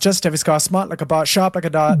flexing arms, just every scar. Smart like a bot, sharp like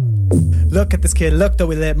a dot. Look at this kid, look though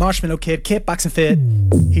we lit. Marshmallow kid, kickboxing fit.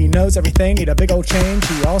 He knows everything, need a big old change.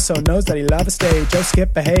 He also knows that he love a stage. Oh,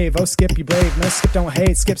 skip, behave. Oh, skip, you brave. No, skip, don't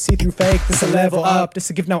hate. Skip, see through fake. This a level up.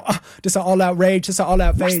 This a give no, this a all outrage. This a all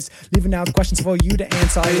out phase. Leaving out questions for you to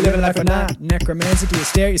answer. Are you living life or not? Necromancer, do you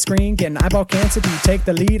stare at your screen? Getting eyeball cancer? Do you take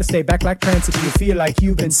the lead or stay back like Prancer? Do you feel like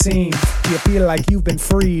you've been seen? Do you feel like you've been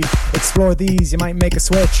freed? Explore these, you might make a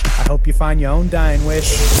switch. I hope you find your own dying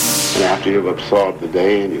wish. And after you've absorbed the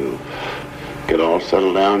day and you get all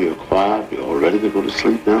settled down, you're quiet, you're all ready to go to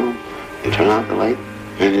sleep now, you turn out the light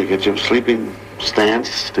and you get your sleeping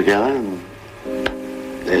stance together, and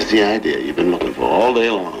there's the idea you've been looking for all day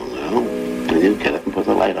long, you know? And you get up and put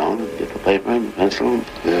the light on and get the paper and the pencil.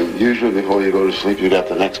 And usually before you go to sleep, you got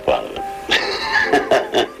the next part of it.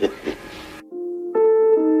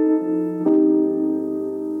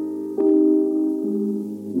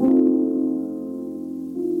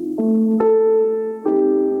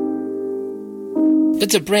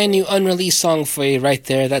 It's a brand new unreleased song for you right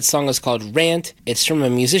there. That song is called Rant. It's from a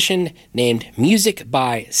musician named Music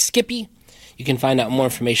by Skippy. You can find out more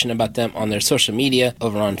information about them on their social media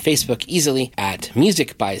over on Facebook easily at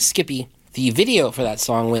Music by Skippy. The video for that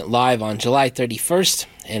song went live on July 31st,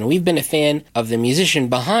 and we've been a fan of the musician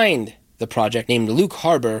behind the project named Luke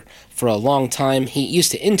Harbor for a long time. He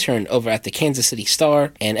used to intern over at the Kansas City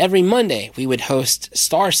Star, and every Monday we would host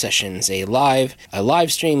Star Sessions, a live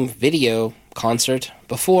stream video concert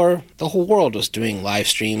before the whole world was doing live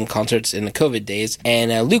stream concerts in the COVID days.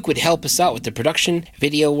 And Luke would help us out with the production,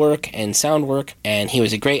 video work, and sound work, and he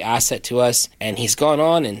was a great asset to us. And he's gone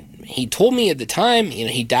on, and he told me at the time,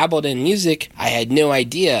 he dabbled in music. I had no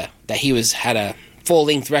idea that he had a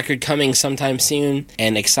full-length record coming sometime soon,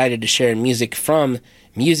 and excited to share music from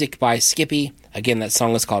Music by Skippy. Again, that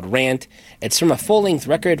song is called Rant. It's from a full-length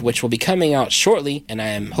record, which will be coming out shortly, and I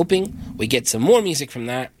am hoping we get some more music from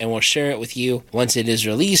that, and we'll share it with you once it is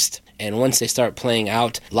released, and once they start playing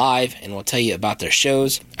out live, and we'll tell you about their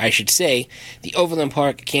shows. I should say, the Overland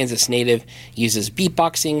Park, Kansas native uses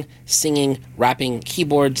beatboxing, singing, rapping,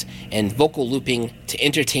 keyboards, and vocal looping to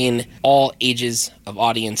entertain all ages of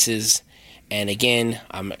audiences. And again,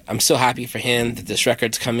 I'm so happy for him that this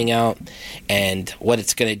record's coming out and what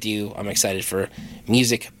it's going to do. I'm excited for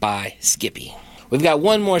Music by Skippy. We've got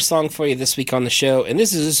one more song for you this week on the show, and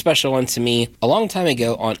this is a special one to me. A long time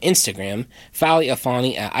ago on Instagram, Fally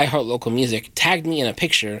Afani at iHeartLocalMusic tagged me in a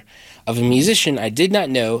picture of a musician I did not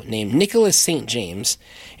know named Nicholas St. James,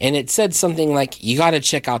 and it said something like, "You got to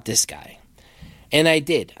check out this guy." And I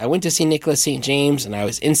did. I went to see Nicholas St. James, and I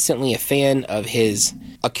was instantly a fan of his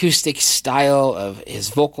acoustic style, of his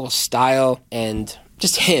vocal style, and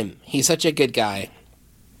just him. He's such a good guy.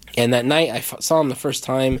 And that night I saw him the first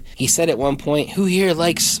time. He said at one point, "Who here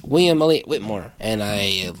likes William Elliott Whitmore?" And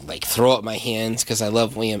I throw up my hands because I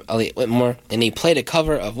love William Elliott Whitmore. And he played a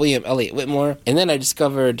cover of William Elliott Whitmore. And then I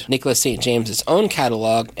discovered Nicholas St. James' own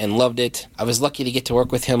catalog and loved it. I was lucky to get to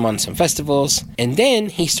work with him on some festivals. And then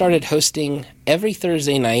he started hosting every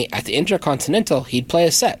Thursday night at the Intercontinental. He'd play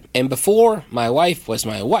a set. And before my wife was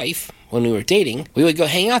my wife, when we were dating, we would go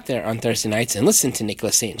hang out there on Thursday nights and listen to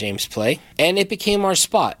Nicholas St. James play. And it became our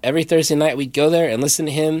spot. Every Thursday night we'd go there and listen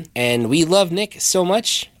to him. And we loved Nick so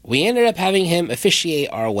much, we ended up having him officiate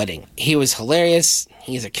our wedding. He was hilarious.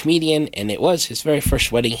 He's a comedian, and it was his very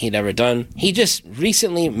first wedding he'd ever done. He just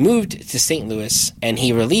recently moved to St. Louis, and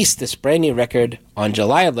he released this brand new record on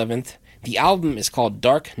July 11th. The album is called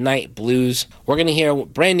Dark Night Blues. We're going to hear a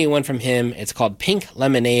brand new one from him. It's called Pink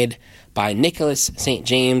Lemonade by Nicholas St.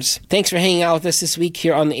 James. Thanks for hanging out with us this week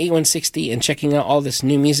here on the 8160 and checking out all this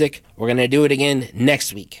new music. We're going to do it again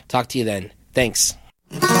next week. Talk to you then. Thanks.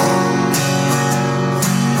 On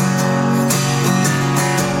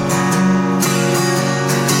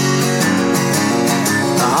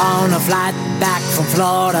a flight back from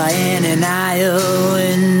Florida in an aisle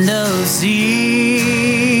window seat,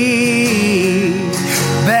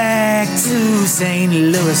 back to St.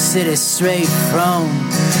 Louis City straight from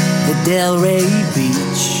the Delray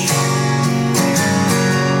Beach.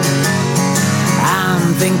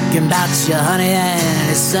 I'm thinking about you, honey,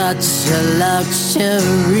 and it's such a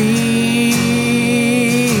luxury.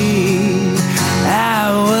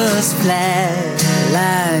 I was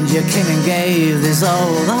flatlined, your king, and gave this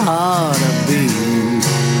all the heart a beat.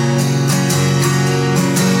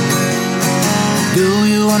 Do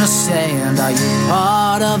you understand? Are you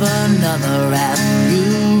part of another rap?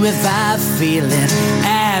 You if I feeling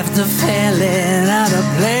after failing out of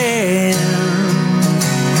plan.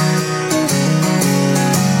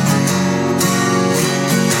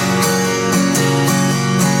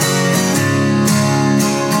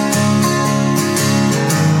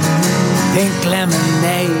 Pink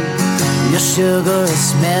lemonade, your sugar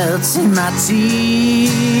melts in my tea.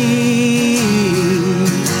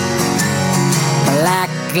 Black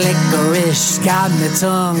licorice got me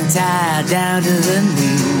tongue tied down to the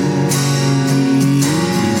knee.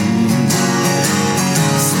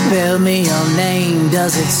 Spell me your name,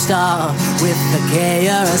 does it start with the K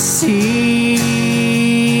or a C?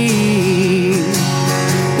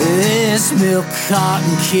 This milk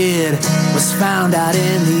carton kid was found out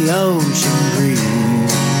in the ocean breeze.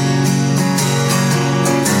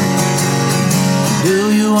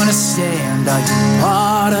 Do you understand? Are you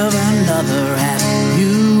part of another? Have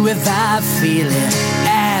you, without feeling,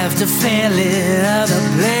 after failing other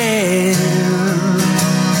plan?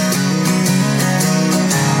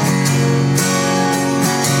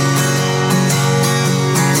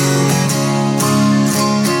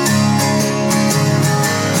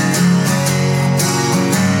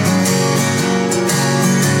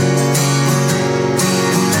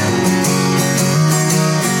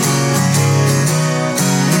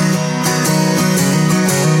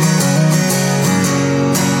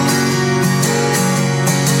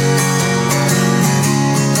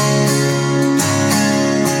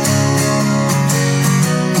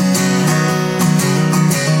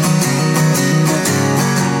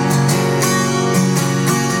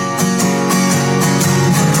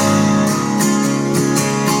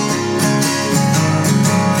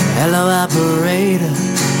 Operator,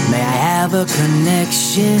 may I have a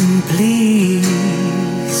connection,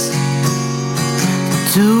 please,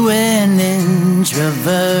 to an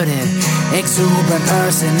introverted, exuberant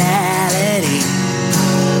personality?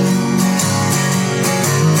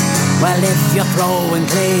 Well, if you're throwing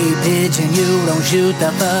clay pigeon, you don't shoot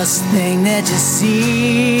the first thing that you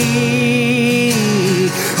see.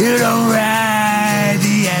 You don't ride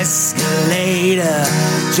the escalator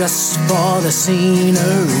just for the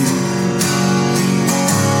scenery.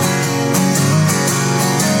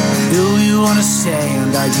 Do you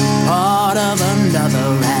understand? Are you part of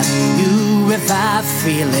another? Have you, without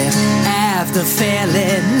feeling, after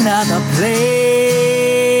failing another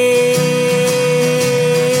play?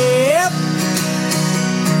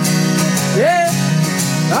 Yeah,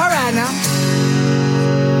 all right now.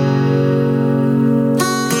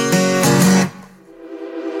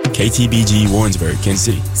 KTBG Warrensburg, Kansas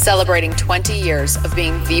City. Celebrating 20 years of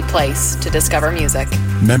being the place to discover music.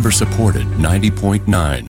 Member supported 90.9.